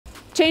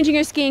Changing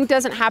your skiing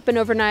doesn't happen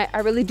overnight.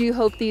 I really do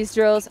hope these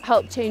drills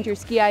help change your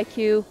ski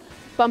IQ,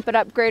 bump it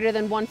up greater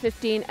than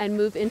 115, and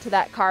move into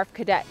that Carv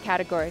cadet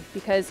category,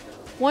 because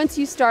once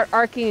you start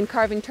arcing and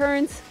carving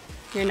turns,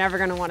 you're never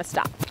going to want to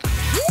stop.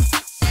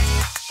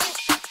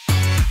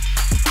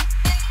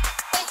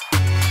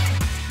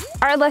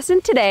 Our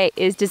lesson today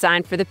is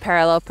designed for the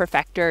parallel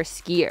perfector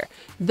skier,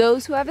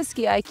 those who have a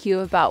ski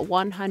IQ of about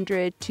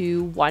 100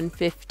 to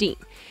 115.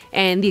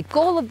 And the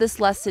goal of this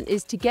lesson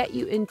is to get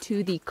you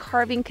into the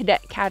carving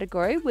cadet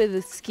category with a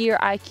skier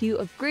IQ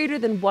of greater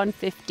than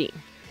 115.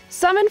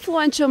 Some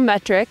influential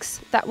metrics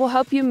that will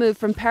help you move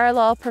from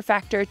parallel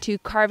perfector to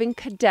carving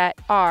cadet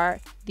are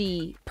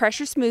the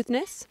pressure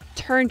smoothness,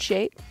 turn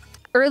shape,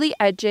 early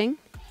edging,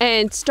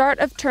 and start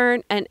of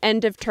turn and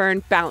end of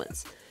turn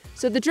balance.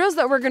 So the drills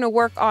that we're going to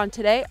work on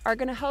today are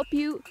going to help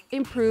you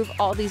improve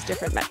all these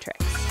different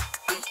metrics.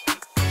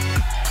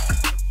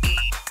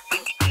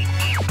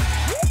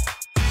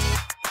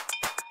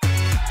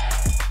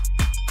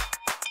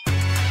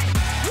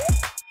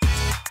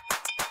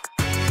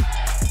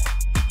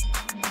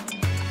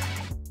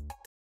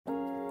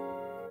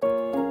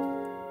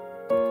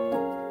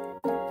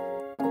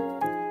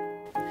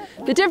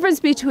 The difference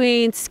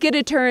between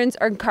skidded turns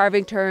and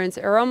carving turns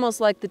are almost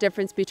like the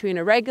difference between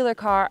a regular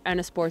car and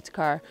a sports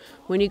car.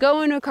 When you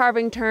go into a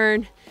carving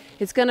turn,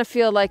 it's going to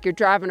feel like you're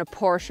driving a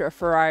Porsche or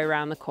Ferrari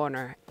around the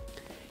corner.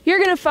 You're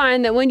going to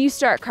find that when you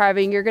start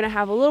carving, you're going to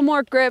have a little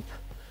more grip,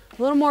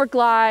 a little more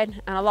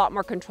glide, and a lot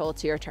more control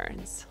to your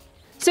turns.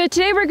 So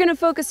today we're going to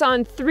focus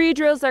on 3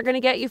 drills that are going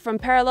to get you from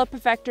parallel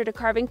perfector to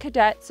carving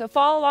cadet. So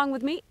follow along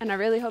with me, and I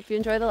really hope you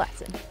enjoy the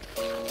lesson.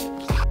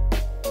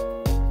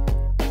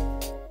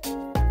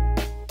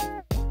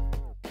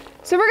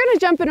 So we're going to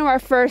jump into our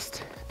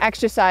first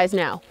exercise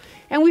now.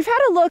 And we've had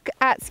a look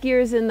at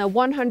skiers in the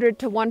 100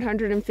 to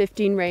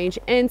 115 range,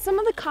 and some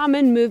of the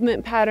common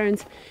movement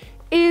patterns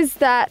is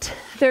that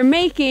they're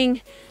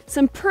making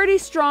some pretty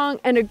strong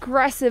and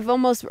aggressive,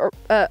 almost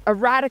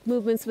erratic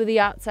movements with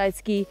the outside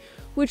ski,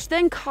 which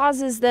then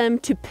causes them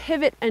to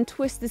pivot and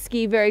twist the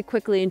ski very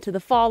quickly into the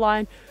fall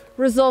line,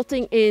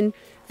 resulting in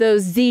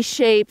those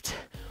Z-shaped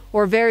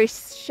or very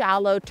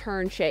shallow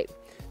turn shape.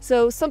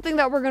 So something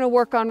that we're going to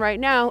work on right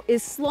now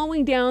is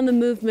slowing down the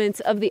movements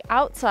of the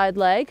outside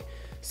leg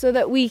so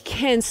that we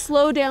can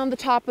slow down the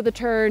top of the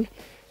turn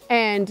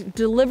and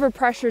deliver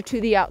pressure to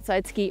the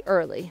outside ski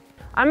early.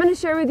 I'm going to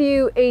share with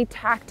you a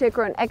tactic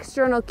or an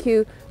external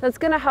cue that's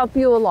going to help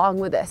you along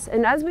with this.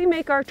 And as we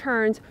make our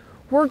turns,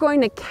 we're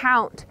going to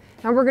count,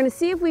 and we're going to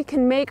see if we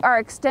can make our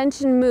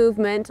extension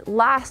movement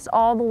last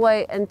all the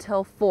way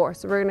until 4.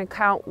 So we're going to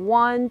count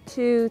 1,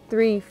 2,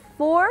 3,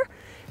 4.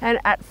 And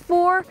at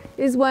 4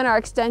 is when our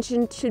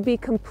extension should be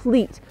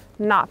complete,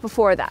 not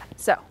before that.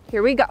 So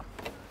here we go.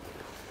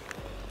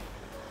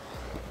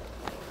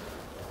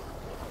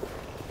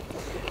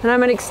 And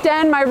I'm gonna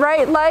extend my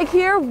right leg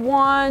here.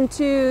 1,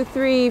 2,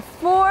 3,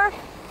 4,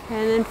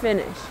 and then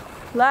finish.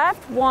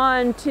 Left,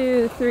 1,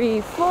 2,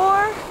 3,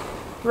 4.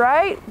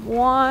 Right,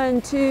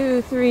 1,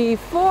 2, 3,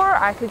 4.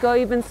 I could go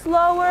even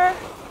slower.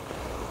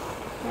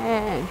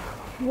 And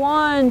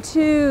 1,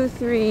 2,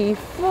 3,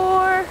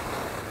 4.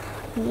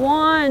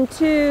 1,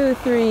 2,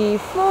 3,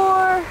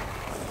 4.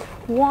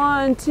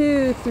 1,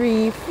 2,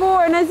 3,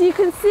 4. And as you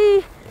can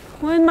see,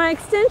 when my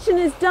extension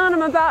is done,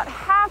 I'm about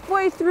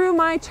halfway through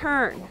my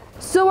turn.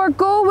 So our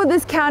goal with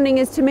this counting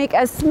is to make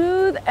as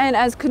smooth and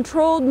as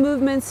controlled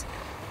movements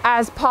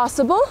as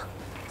possible.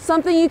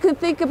 Something you can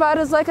think about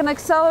is like an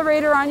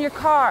accelerator on your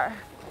car,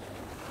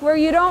 where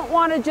you don't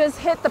want to just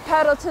hit the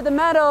pedal to the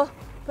metal,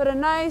 but a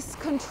nice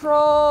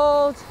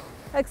controlled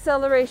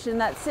acceleration,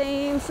 that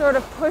same sort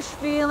of push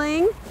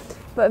feeling,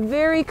 but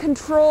very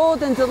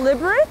controlled and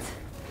deliberate,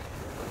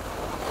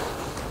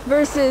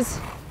 versus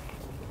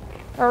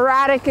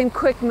erratic and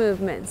quick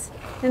movements.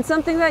 And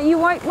something that you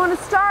might want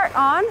to start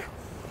on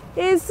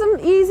is some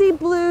easy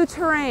blue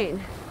terrain.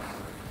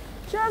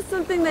 Just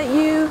something that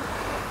you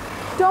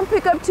don't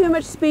pick up too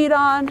much speed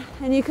on,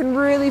 and you can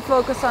really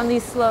focus on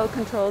these slow,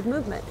 controlled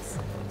movements.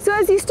 So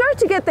as you start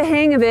to get the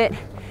hang of it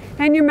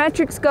and your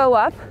metrics go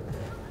up,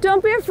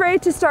 don't be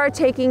afraid to start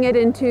taking it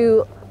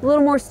into a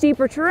little more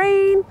steeper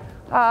terrain,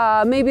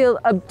 maybe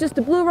just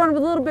a blue run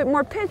with a little bit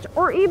more pitch,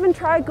 or even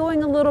try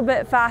going a little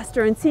bit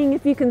faster and seeing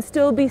if you can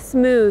still be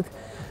smooth,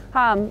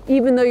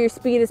 even though your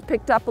speed has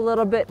picked up a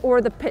little bit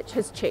or the pitch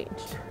has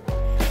changed.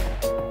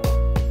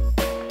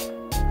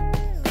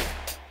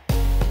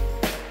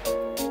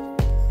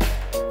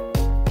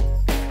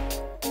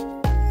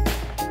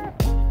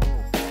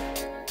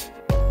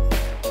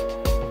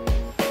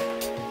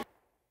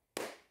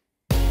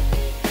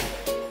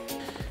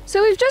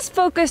 So we've just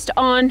focused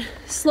on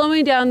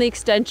slowing down the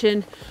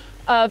extension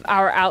of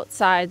our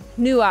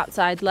new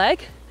outside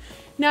leg.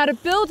 Now to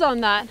build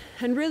on that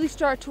and really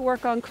start to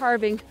work on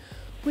carving,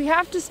 we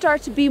have to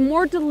start to be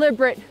more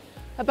deliberate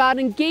about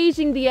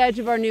engaging the edge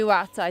of our new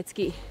outside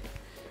ski.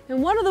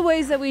 And one of the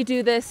ways that we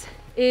do this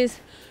is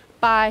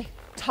by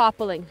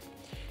toppling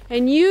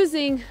and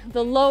using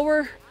the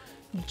lower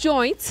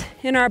joints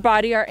in our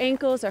body, our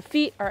ankles, our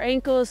feet, our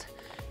ankles,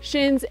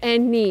 shins,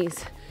 and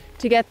knees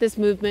to get this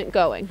movement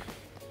going.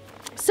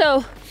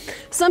 So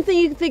something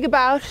you can think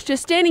about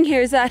just standing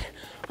here is that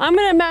I'm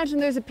gonna imagine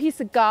there's a piece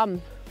of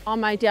gum on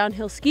my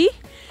downhill ski,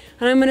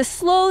 and I'm gonna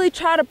slowly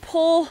try to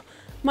pull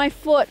my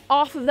foot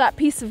off of that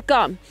piece of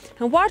gum.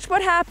 And watch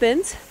what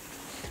happens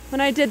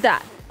when I did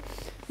that.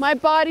 My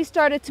body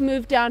started to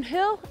move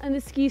downhill and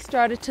the ski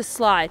started to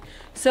slide.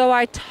 So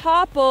I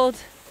toppled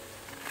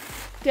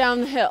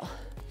down the hill.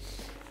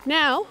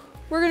 Now,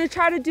 we're gonna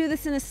try to do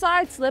this in a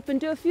side slip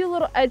and do a few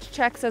little edge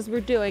checks as we're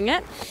doing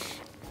it.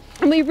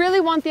 And we really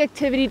want the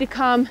activity to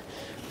come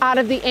out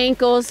of the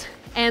ankles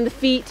and the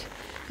feet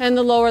and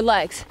the lower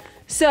legs.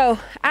 So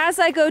as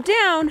I go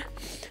down,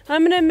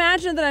 I'm gonna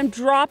imagine that I'm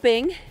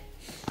dropping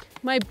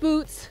my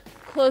boots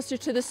closer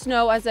to the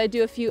snow as I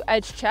do a few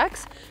edge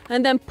checks,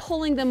 and then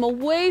pulling them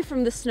away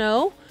from the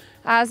snow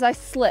as I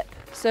slip.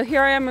 So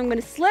here I am, I'm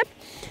gonna slip.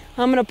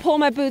 I'm gonna pull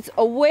my boots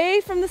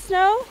away from the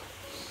snow,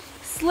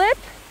 slip,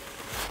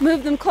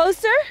 move them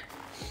closer,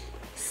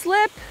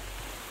 slip,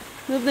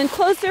 move them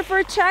closer for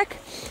a check,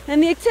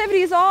 and the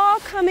activity is all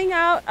coming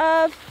out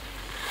of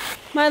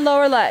my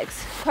lower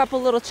legs.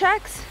 Couple little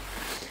checks,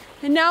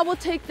 and now we'll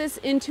take this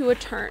into a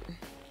turn.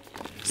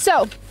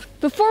 So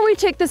before we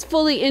take this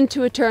fully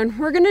into a turn,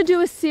 we're gonna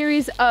do a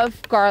series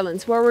of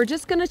garlands where we're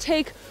just gonna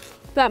take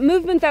that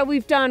movement that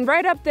we've done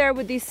right up there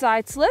with these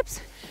side slips,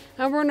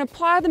 and we're gonna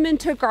apply them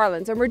into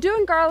garlands. And we're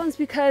doing garlands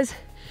because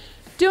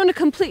doing a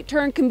complete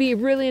turn can be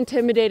really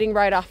intimidating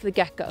right off the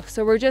get-go.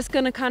 So we're just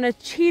gonna kind of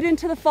cheat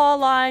into the fall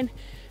line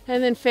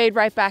and then fade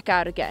right back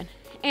out again.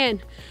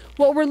 And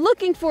what we're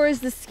looking for is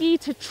the ski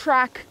to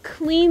track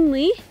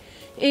cleanly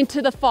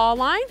into the fall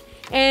line,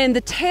 and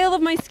the tail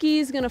of my ski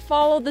is gonna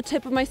follow the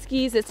tip of my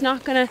skis. It's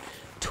not gonna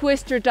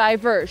twist or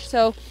diverge.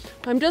 So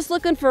I'm just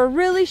looking for a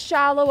really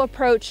shallow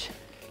approach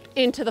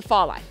into the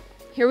fall line.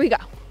 Here we go.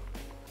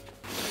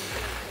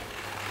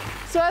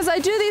 So as I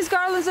do these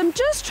garlands, I'm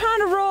just trying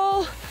to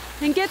roll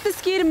and get the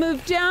ski to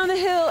move down the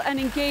hill and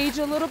engage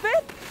a little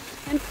bit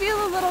and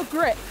feel a little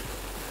grip.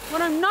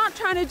 What I'm not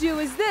trying to do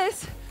is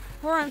this,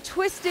 where I'm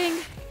twisting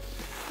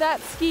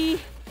that ski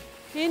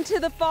into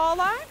the fall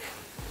line.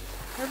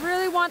 I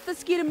really want the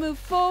ski to move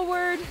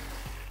forward,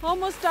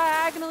 almost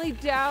diagonally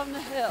down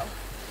the hill.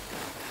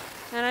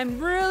 And I'm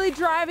really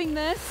driving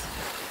this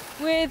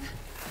with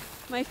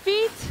my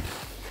feet,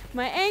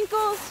 my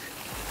ankles,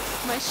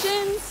 my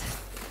shins,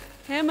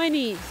 and my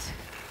knees.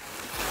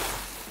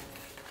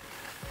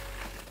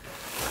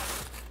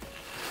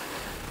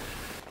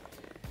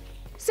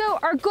 So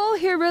our goal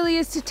here really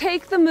is to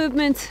take the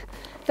movements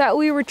that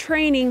we were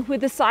training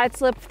with the side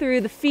slip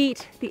through the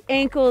feet, the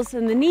ankles,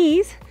 and the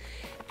knees,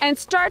 and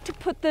start to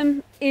put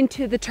them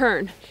into the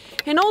turn.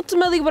 And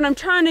ultimately what I'm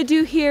trying to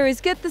do here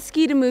is get the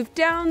ski to move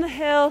down the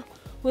hill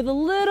with a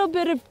little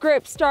bit of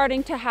grip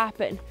starting to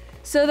happen,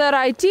 so that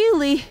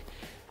ideally,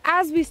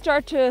 as we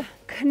start to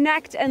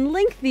connect and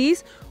link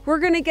these, we're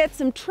gonna get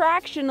some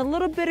traction, a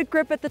little bit of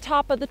grip at the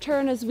top of the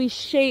turn as we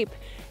shape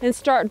and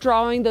start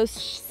drawing those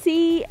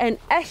C and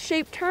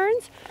S-shaped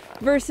turns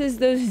versus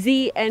those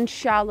Z and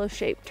shallow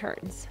shaped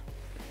turns.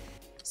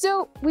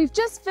 So we've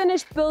just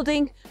finished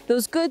building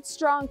those good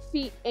strong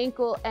feet,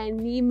 ankle, and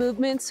knee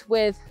movements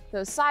with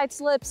those side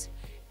slips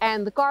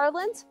and the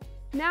garlands.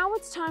 Now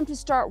it's time to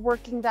start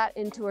working that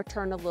into a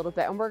turn a little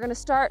bit. And we're gonna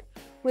start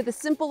with a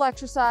simple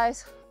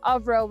exercise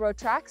of railroad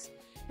tracks.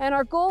 And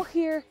our goal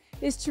here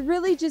is to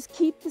really just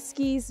keep the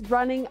skis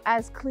running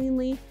as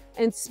cleanly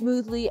and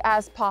smoothly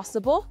as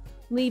possible,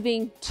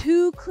 leaving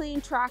 2 clean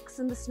tracks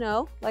in the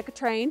snow like a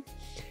train,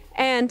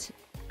 and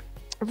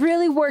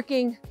really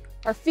working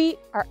our feet,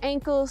 our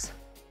ankles,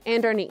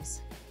 and our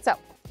knees. So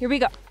here we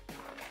go.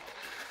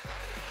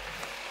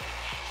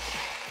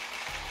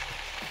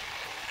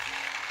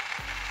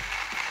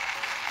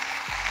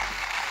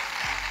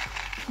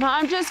 Now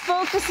I'm just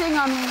focusing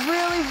on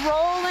really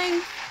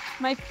rolling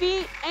my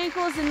feet,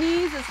 ankles, and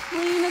knees as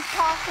clean as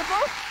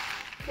possible.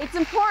 It's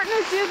important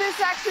to do this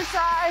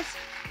exercise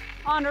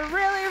on a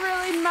really,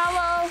 really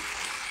mellow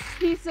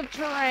piece of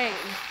terrain.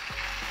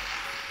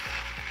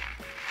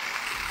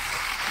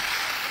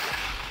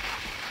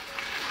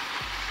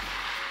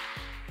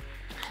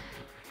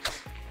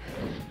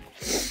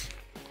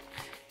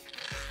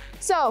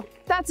 So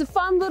that's a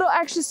fun little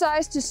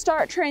exercise to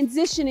start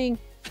transitioning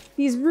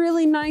these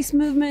really nice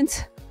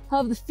movements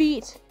of the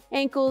feet,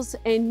 ankles,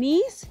 and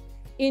knees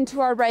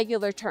into our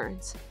regular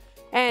turns.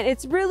 And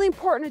it's really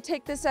important to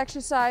take this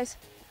exercise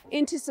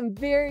into some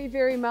very,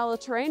 very mellow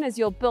terrain, as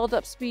you'll build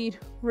up speed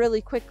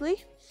really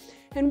quickly.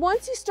 And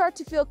once you start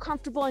to feel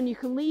comfortable and you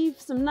can leave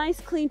some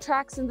nice clean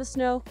tracks in the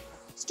snow,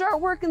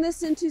 start working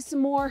this into some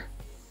more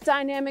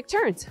dynamic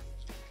turns.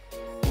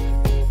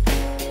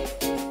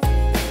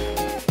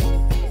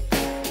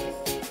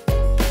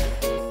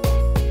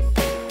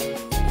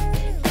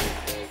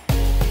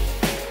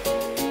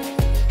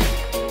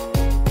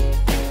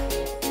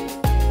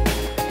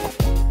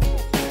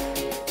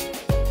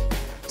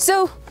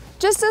 So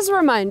just as a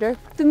reminder,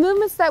 the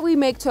movements that we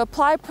make to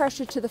apply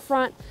pressure to the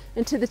front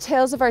and to the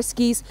tails of our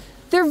skis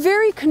they're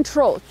very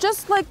controlled,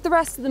 just like the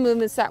rest of the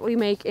movements that we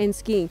make in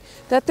skiing,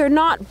 that they're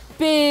not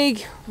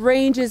big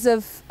ranges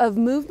of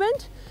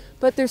movement,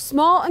 but they're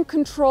small and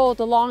controlled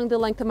along the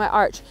length of my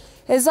arch.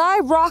 As I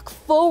rock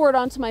forward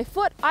onto my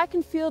foot, I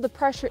can feel the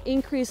pressure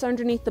increase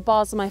underneath the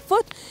balls of my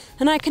foot,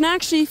 and I can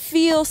actually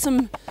feel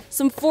some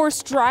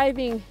force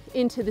driving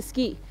into the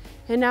ski.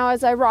 And now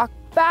as I rock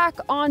back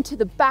onto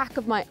the back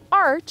of my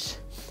arch,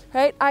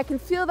 right, I can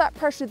feel that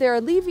pressure there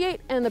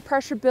alleviate and the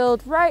pressure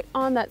build right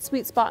on that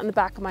sweet spot in the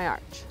back of my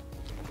arch.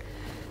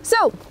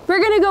 So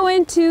we're gonna go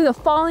into the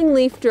falling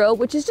leaf drill,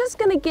 which is just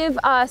gonna give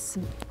us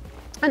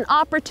an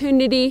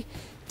opportunity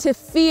to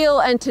feel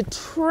and to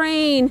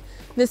train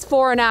this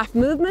fore and aft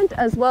movement,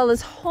 as well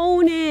as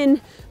hone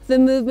in the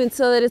movement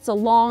so that it's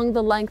along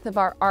the length of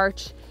our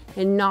arch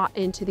and not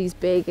into these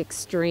big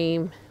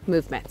extreme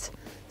movements.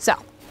 So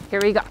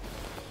here we go.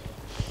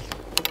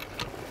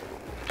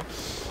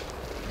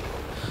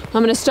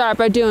 I'm gonna start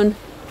by doing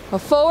a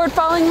forward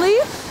falling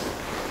leaf.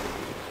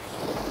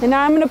 And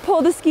now I'm gonna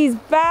pull the skis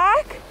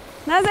back.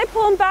 And as I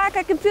pull them back,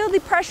 I can feel the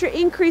pressure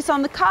increase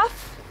on the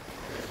cuff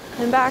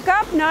and back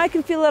up. Now I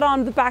can feel it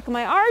on the back of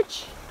my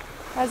arch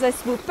as I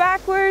swoop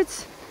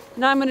backwards.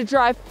 Now I'm gonna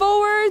drive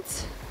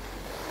forwards.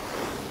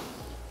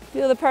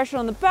 Feel the pressure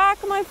on the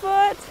back of my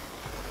foot.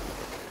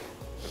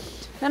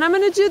 And I'm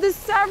gonna do this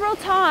several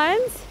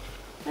times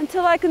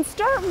until I can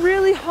start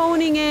really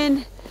honing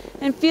in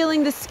and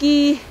feeling the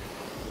ski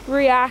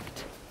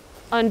react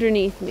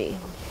underneath me.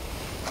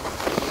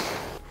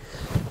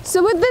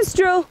 So with this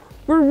drill,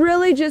 we're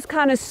really just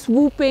kind of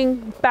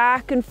swooping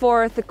back and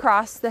forth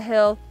across the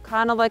hill,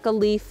 kind of like a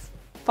leaf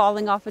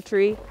falling off a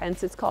tree,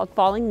 hence it's called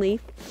falling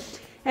leaf.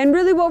 And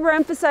really what we're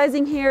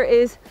emphasizing here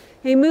is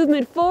a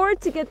movement forward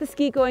to get the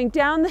ski going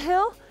down the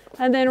hill,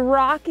 and then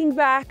rocking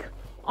back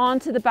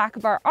onto the back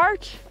of our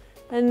arch,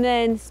 and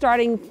then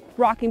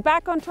rocking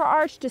back onto our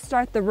arch to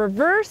start the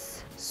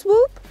reverse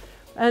swoop,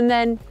 and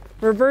then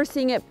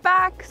reversing it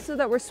back so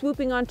that we're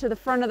swooping onto the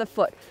front of the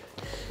foot.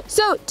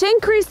 So to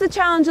increase the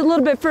challenge a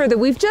little bit further,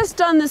 we've just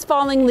done this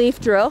falling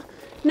leaf drill.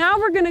 Now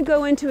we're gonna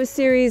go into a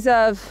series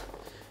of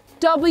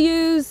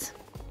W's,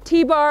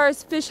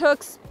 T-bars, fish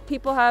hooks.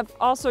 People have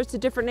all sorts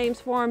of different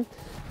names for them.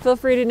 Feel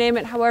free to name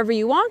it however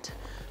you want.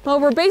 But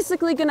we're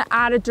basically gonna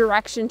add a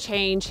direction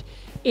change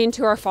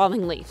into our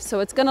falling leaf. So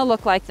it's gonna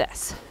look like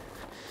this.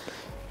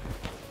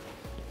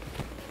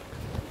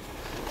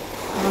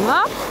 Come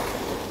up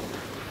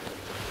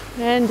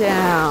and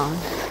down.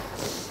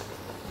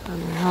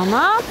 Come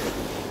up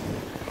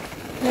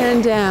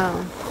and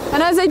down.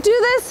 And as I do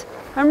this,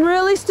 I'm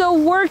really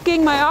still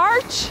working my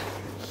arch.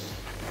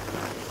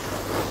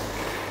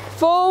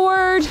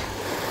 Forward,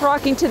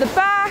 rocking to the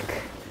back,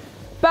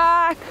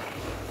 back,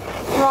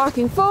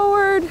 rocking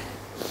forward,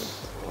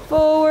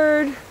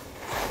 forward,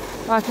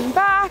 rocking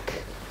back,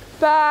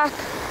 back,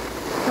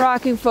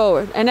 rocking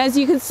forward. And as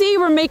you can see,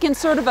 we're making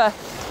sort of a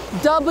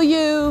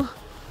W,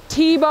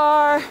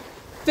 T-bar,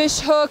 fish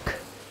hook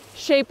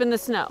shape in the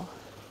snow.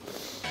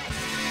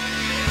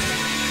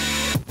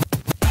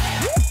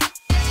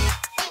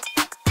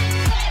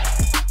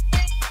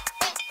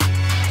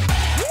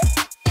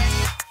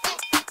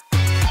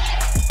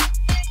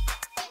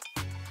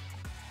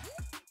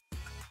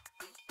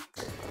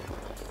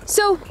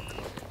 So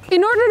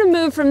in order to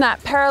move from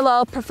that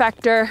parallel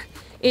perfector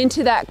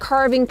into that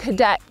carving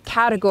cadet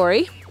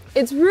category,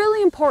 it's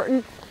really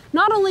important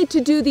not only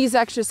to do these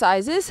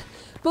exercises,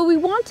 but we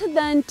want to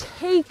then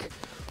take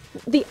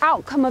the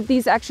outcome of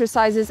these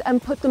exercises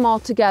and put them all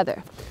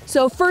together.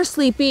 So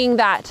firstly being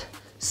that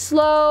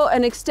slow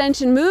and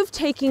extension move,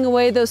 taking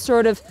away those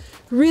sort of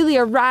really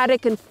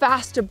erratic and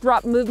fast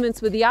abrupt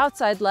movements with the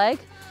outside leg,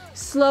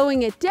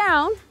 slowing it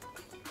down,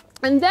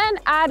 and then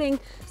adding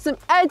some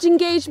edge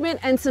engagement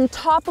and some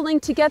toppling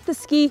to get the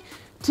ski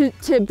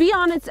to be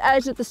on its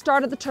edge at the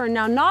start of the turn.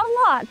 Now, not a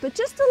lot, but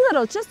just a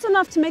little, just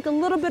enough to make a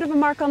little bit of a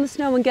mark on the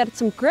snow and get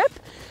some grip.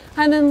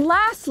 And then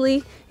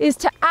lastly is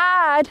to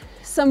add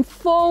some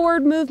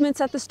forward movements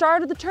at the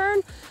start of the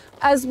turn,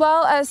 as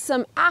well as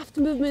some aft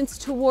movements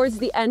towards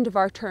the end of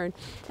our turn.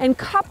 And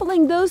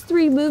coupling those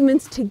three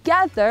movements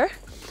together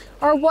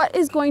are what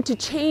is going to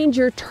change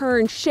your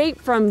turn shape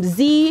from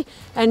Z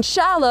and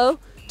shallow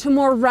to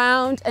more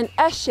round and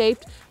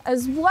S-shaped,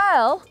 as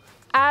well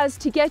as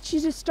to get you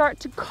to start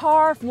to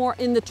carve more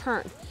in the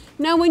turn.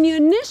 Now, when you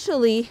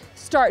initially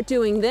start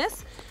doing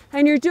this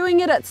and you're doing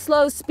it at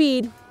slow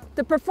speed,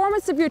 the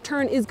performance of your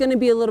turn is going to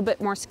be a little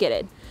bit more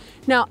skidded.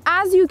 Now,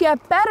 as you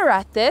get better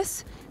at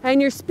this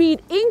and your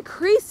speed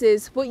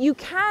increases, what you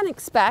can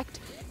expect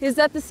is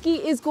that the ski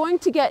is going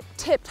to get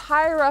tipped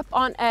higher up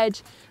on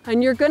edge,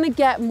 and you're going to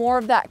get more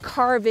of that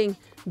carving,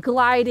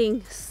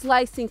 gliding,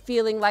 slicing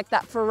feeling like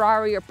that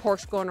Ferrari or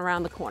Porsche going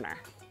around the corner.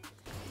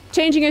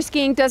 Changing your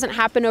skiing doesn't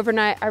happen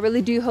overnight. I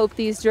really do hope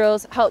these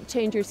drills help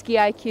change your ski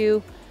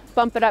IQ,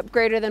 bump it up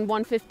greater than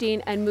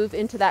 115, and move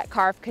into that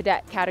Carv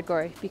cadet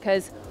category,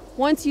 because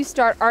once you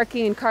start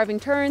arcing and carving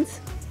turns,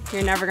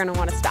 you're never going to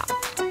want to stop.